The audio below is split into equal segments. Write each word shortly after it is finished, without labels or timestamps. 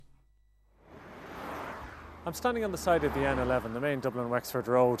I'm standing on the side of the N11, the main Dublin-Wexford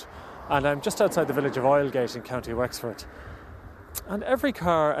road, and I'm just outside the village of Oylegate in County Wexford. And every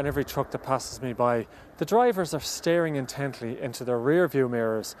car and every truck that passes me by, the drivers are staring intently into their rear view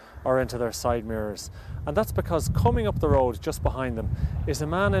mirrors or into their side mirrors. And that's because coming up the road just behind them is a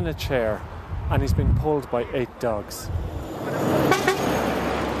man in a chair, and he's being pulled by 8 dogs.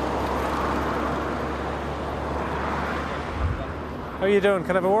 How are you doing?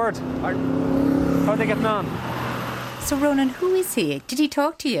 Can I have a word? How are they getting on? So, Ronan, who is he? Did he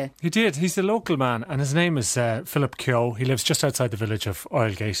talk to you? He did. He's a local man, and his name is Philip Keogh. He lives just outside the village of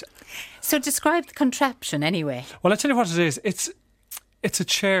Oylegate. So describe the contraption anyway. Well, I'll tell you what it is. It's a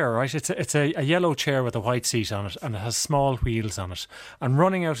chair, right? It's a yellow chair with a white seat on it, and it has small wheels on it. And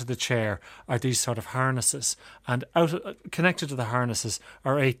running out of the chair are these sort of harnesses. And connected to the harnesses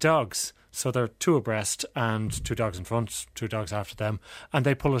are 8 dogs. So they're 2 abreast and 2 dogs in front, 2 dogs after them, and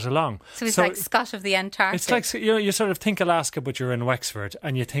they pull it along. So it's like Scott of the Antarctic. It's like, you sort of think Alaska, but you're in Wexford,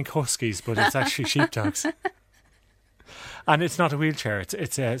 and you think Huskies, but it's actually sheepdogs. And it's not a wheelchair,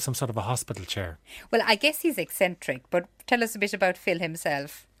 it's some sort of a hospital chair. Well, I guess he's eccentric, but tell us a bit about Phil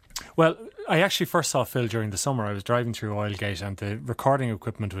himself. Well, I actually first saw Phil during the summer. I was driving through Oylegate and the recording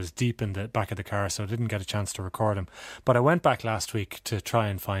equipment was deep in the back of the car, so I didn't get a chance to record him. But I went back last week to try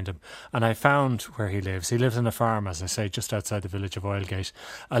and find him, and I found where he lives. He lives in a farm, as I say, just outside the village of Oylegate.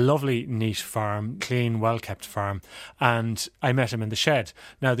 A lovely, neat farm, clean, well-kept farm. And I met him in the shed.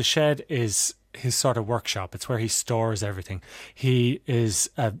 Now, the shed is his sort of workshop. It's where he stores everything. He is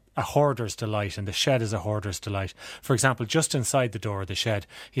a hoarder's delight, and the shed is a hoarder's delight. For example, just inside the door of the shed,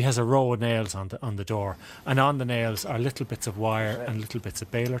 he has a row of nails on the door, and on the nails are little bits of wire and little bits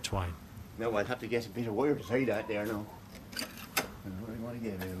of baler twine. No, I'd have to get a bit of wire to tie that there now. I want to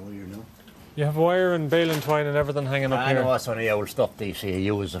get a bit of wire now. You have wire and baling twine and everything hanging up here. I know that's only old stuff they say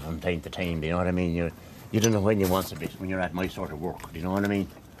you use it from time to time, do you know what I mean? You don't know when you want a bit when you're at my sort of work, do you know what I mean?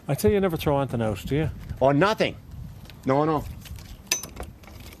 I tell you never throw anything out, do you? Oh, nothing. No.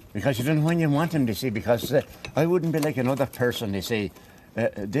 Because you don't know when you want them, they say, because I wouldn't be like another person, they say.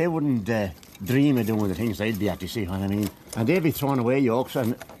 They wouldn't dream of doing the things I'd be at, you see what I mean? And they'd be throwing away yokes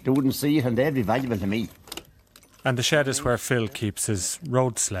and they wouldn't see it and they'd be valuable to me. And the shed is where Phil keeps his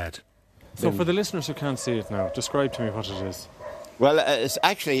road sled. So for the listeners who can't see it now, describe to me what it is. Well, it's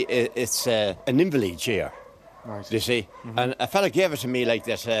actually an invalid chair. Right. You see, and a fella gave it to me like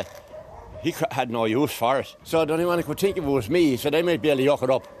this. He had no use for it. So the only one I could think of was me. He said I might be able to yuck it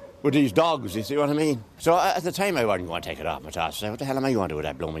up with these dogs. You see what I mean? So at the time I wasn't going to take it off my task. So what the hell am I going to do with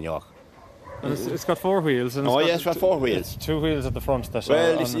that blooming yoke? And it's got 4 wheels. And it's got 4 wheels. 2 wheels at the front.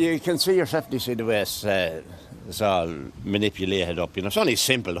 You can see yourself. You see the way it's all manipulated up. You know, it's only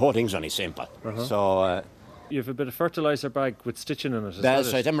simple. The whole thing's only simple. So. You have a bit of fertiliser bag with stitching in it.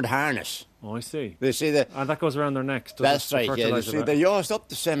 That's right, them with harness. Oh, I see. They see and that goes around their neck. That's right, yeah. You see, they're used up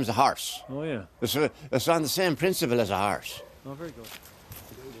the same as a horse. Oh, yeah. It's on the same principle as a horse. Oh, very good.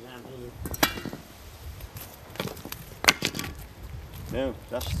 No,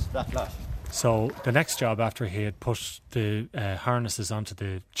 that's that lot. So the next job after he had put the harnesses onto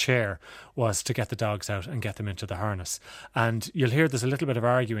the chair was to get the dogs out and get them into the harness. And you'll hear there's a little bit of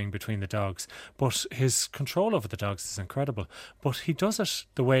arguing between the dogs, but his control over the dogs is incredible. But he does it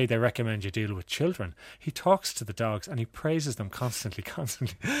the way they recommend you deal with children. He talks to the dogs and he praises them constantly.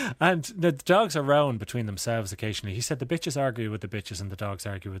 And the dogs are round between themselves occasionally. He said the bitches argue with the bitches and the dogs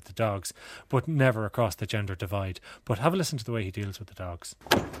argue with the dogs, but never across the gender divide. But have a listen to the way he deals with the dogs.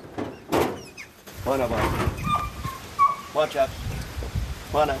 Come on, watch out.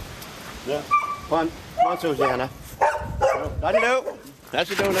 Come on now. Yeah. Come on, Susanna. That'll do.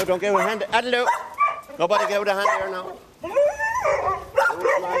 That's it, do now. Don't give a hand. That'll do. Nobody give a hand there now.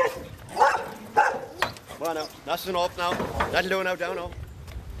 Come on now. That's enough now. That'll do now, down now.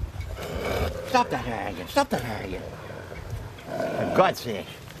 Stop that arguing. Stop that arguing. For God's sake.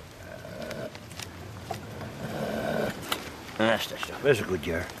 That's the stuff. There's a good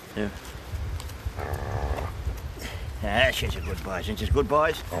year. Yeah. She's a good boys, and she's good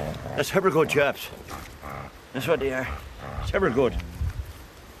boys. That's ever good chaps. That's what they are. It's ever good.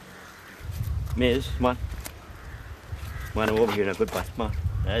 Miz, come on. Come on over here now, good boy. Come on.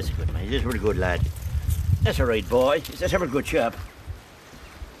 That's a good man. He's a really good lad. That's a right boy. That's ever good chap.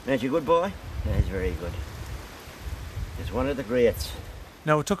 Ain't you a good boy? Yeah, he's very good. He's one of the greats.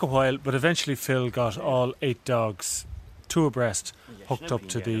 Now, it took a while, but eventually Phil got all 8 dogs, 2 abreast, hooked up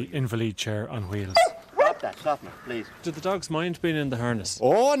to the invalid chair on wheels. Stop now, please. Did the dogs mind being in the harness?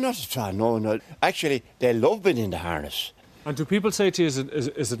 Oh, not at all, no. Actually, they love being in the harness. And do people say to you,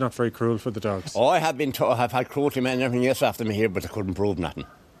 is it not very cruel for the dogs? Oh, I have been I've had cruelty men and everything else after me here, but I couldn't prove nothing.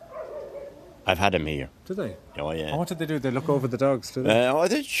 I've had them here. Did they? Oh, yeah. And what did they do? They look over the dogs, did they?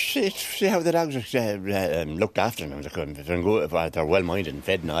 They see how the dogs looked after them. They're well-minded and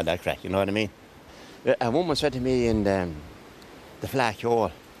fed and all that crack, you know what I mean? A woman said to me in the Flack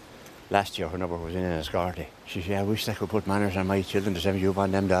Hall last year when I was in a Scarty, she said, I wish I could put manners on my children the same as you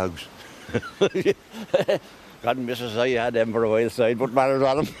on them dogs. God and Mrs. I had them for a while, so I'd put manners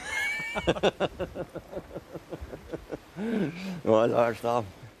on them. Oh, Lord, stop.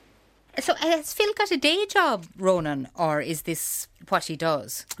 So has Phil got a day job, Ronan, or is this what he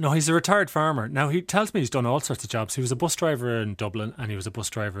does? No, he's a retired farmer. Now, he tells me he's done all sorts of jobs. He was a bus driver in Dublin and he was a bus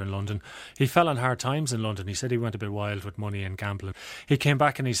driver in London. He fell on hard times in London. He said he went a bit wild with money and gambling. He came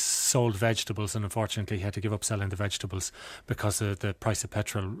back and he sold vegetables, and unfortunately he had to give up selling the vegetables because the price of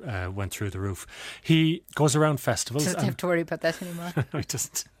petrol went through the roof. He goes around festivals. Doesn't have to worry about that anymore. No, he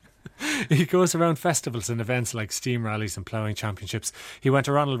doesn't. He goes around festivals and events like steam rallies and ploughing championships. He went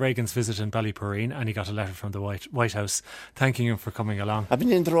to Ronald Reagan's visit in Ballyporeen and he got a letter from the White House thanking him for coming along. I've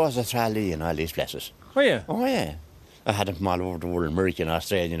been in the Rosa Trally and all these places. Oh, yeah? Oh, yeah. I had them from all over the world, American,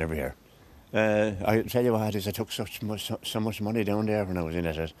 Australian, everywhere. I tell you what, I took so much money down there when I was in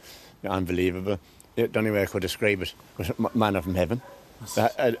it. Unbelievable. The only way I could describe it was manna from heaven.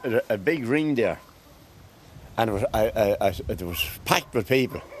 A big ring there. And it was packed with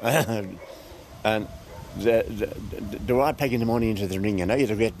people. And they were all pegging the money into the ring. And I had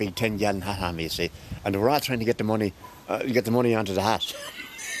a great big 10-gallon hat on me, you see. And they were all trying to get the money onto the hat.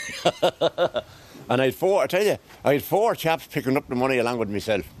 And I had four chaps picking up the money along with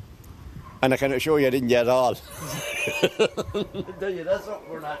myself. And I can assure you I didn't get it all. I tell you, that's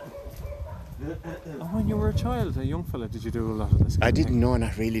something we're not. And when you were a child, a young fella, did you do a lot of this? I didn't know,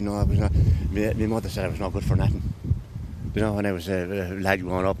 not really, no. I was not. My mother said I was not good for nothing. You know, when I was a lad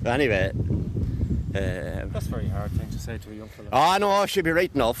growing up. Anyway. That's a very hard thing to say to a young fella. Oh, no, she'd be right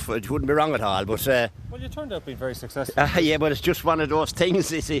enough. It wouldn't be wrong at all. But well, you turned out being very successful. Yeah, but it's just one of those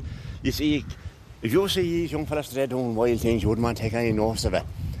things, you see. If you see these young fellas today doing wild things, you wouldn't want to take any notice of it.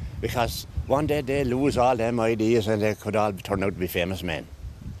 Because one day they lose all them ideas and they could all turn out to be famous men.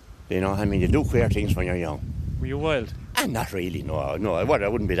 You know, I mean, you do queer things when you're young. Were you wild? And not really, no. I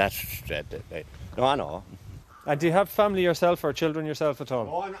wouldn't be that straight. No. And do you have family yourself or children yourself at all?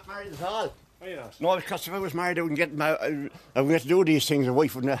 No, I'm not married at all. Are you not? No, because if I was married, I wouldn't get to do these things. A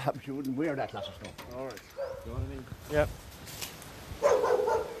wife wouldn't wear that lot of stuff. All right. You know what I mean? Yep.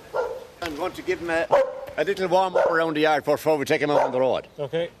 I'm going to give him a little warm up around the yard before we take him out on the road.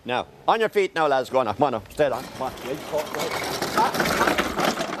 Okay. Now, on your feet now, lads. Go on now. Come on now. Stay on. Come on.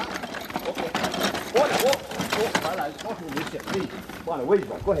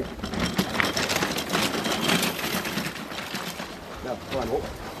 Go ahead. Now, come on, up.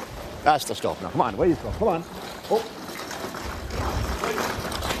 That's the stuff now. Come on, where you go? Come on. Up.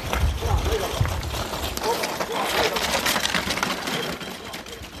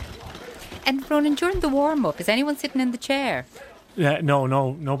 And Ronan, during the warm-up, is anyone sitting in the chair? No,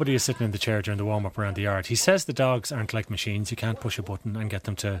 nobody is sitting in the chair during the warm-up around the yard. He says the dogs aren't like machines. You can't push a button and get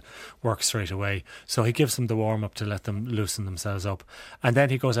them to work straight away. So he gives them the warm-up to let them loosen themselves up. And then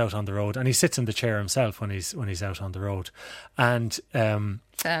he goes out on the road and he sits in the chair himself when he's out on the road. And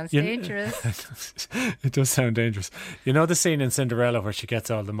sounds dangerous. It does sound dangerous. You know the scene in Cinderella where she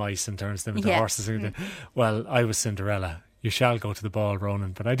gets all the mice and turns them into horses? Well, I was Cinderella. You shall go to the ball,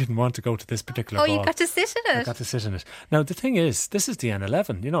 Ronan, but I didn't want to go to this particular ball. Oh, you got to sit in it? I got to sit in it. Now, the thing is, this is the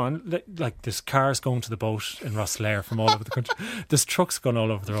N11, you know, and like there's cars going to the boat in Rosslare from all over the country. There's trucks going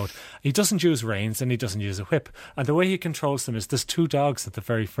all over the road. He doesn't use reins and he doesn't use a whip. And the way he controls them is there's two dogs at the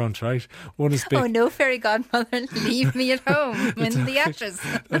very front, right? One is big. Oh, no, fairy godmother, leave me at home in the ashes.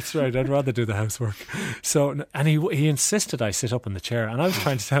 That's right, I'd rather do the housework. So, and he insisted I sit up in the chair, and I was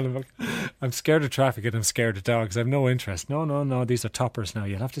trying to tell him, I'm scared of traffic and I'm scared of dogs. I've no interest. No, these are toppers now.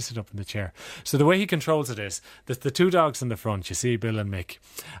 You'll have to sit up in the chair. So the way he controls it is that the two dogs in the front, you see Bill and Mick,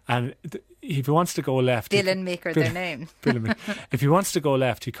 and if he wants to go left... Bill and Mick are their name. Bill and Mick. If he wants to go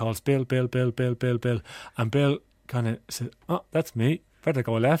left, he calls Bill, and Bill kind of says, oh, that's me. Better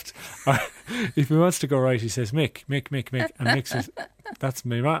go left. Or if he wants to go right, he says, Mick. And Mick says, that's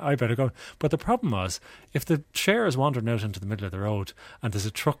me, I better go. But the problem was, if the chair is wandering out into the middle of the road and there's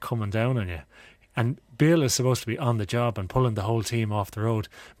a truck coming down on you, and Bill is supposed to be on the job and pulling the whole team off the road,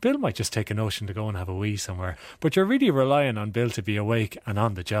 Bill might just take a notion to go and have a wee somewhere. But you're really relying on Bill to be awake and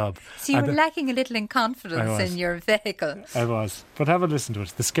on the job. So you were lacking a little in confidence in your vehicle. I was. But have a listen to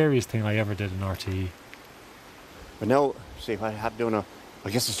it. The scariest thing I ever did in RTE. But now, see what I have to do now. I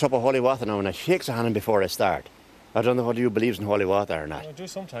guess it's up of holy water now, and I shakes a hand before I start. I don't know whether you believes in holy water or not. I do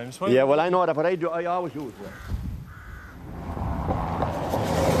sometimes. Yeah, well, I know that, but I always do it.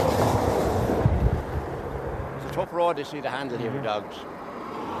 off-road, you see the handle here with dogs.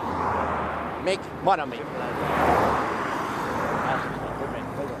 Mick, what on me?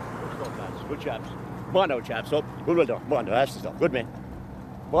 Good chaps. Come on now, chaps, up. Good well done. Come on now, that's the stuff. Good man.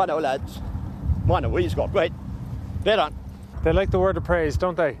 Come on now, lads. Come on now, wheels go. Right. Dead on. They like the word of praise,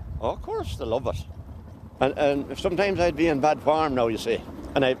 don't they? Oh, of course, they love it. And sometimes I'd be in bad form now, you see,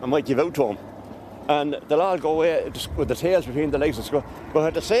 and I might give out to them. And they'll all go away with the tails between the legs and go. But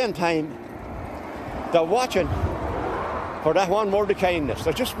at the same time, they're watching for that one word of kindness.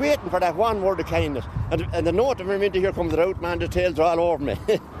 They're just waiting for that one word of kindness. And the note of them into here comes out, man, the tails are all over me.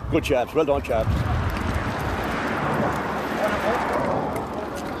 Good chaps, well done, chaps.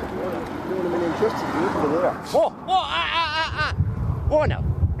 Oh, no.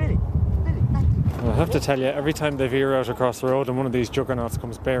 Billy. I have to tell you, every time they veer out across the road and one of these juggernauts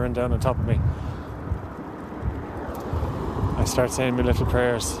comes bearing down on top of me, I start saying my little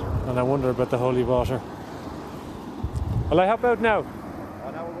prayers and I wonder about the holy water. Will I hop out now?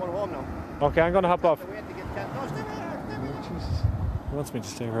 Oh, now we're going home now. Okay, I'm going to hop off. Jesus. He wants me to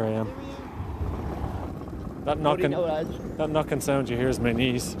stay where I am. That knocking sound you hear is my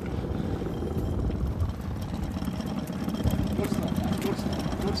knees.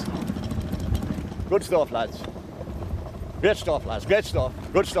 Good stuff, lads. Great stuff, lads. Great stuff.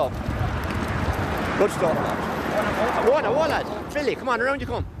 Good stuff. Good stuff, lads. Whoa now, whoa, lads. Billy, come on, around you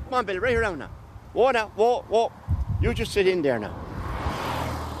come. Come on, Billy, right around now. Whoa now, whoa. You just sit in there now.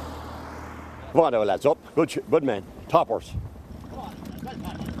 Come on now, lads. Up. Good man. Toppers. Come on,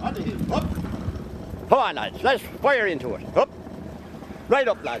 lads. Up. Come on, lads. Let's fire into it. Up. Right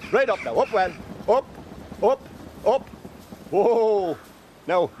up, lads. Right up now. Up well. Up. Whoa.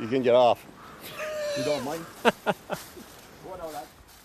 Now you can get off. You don't mind?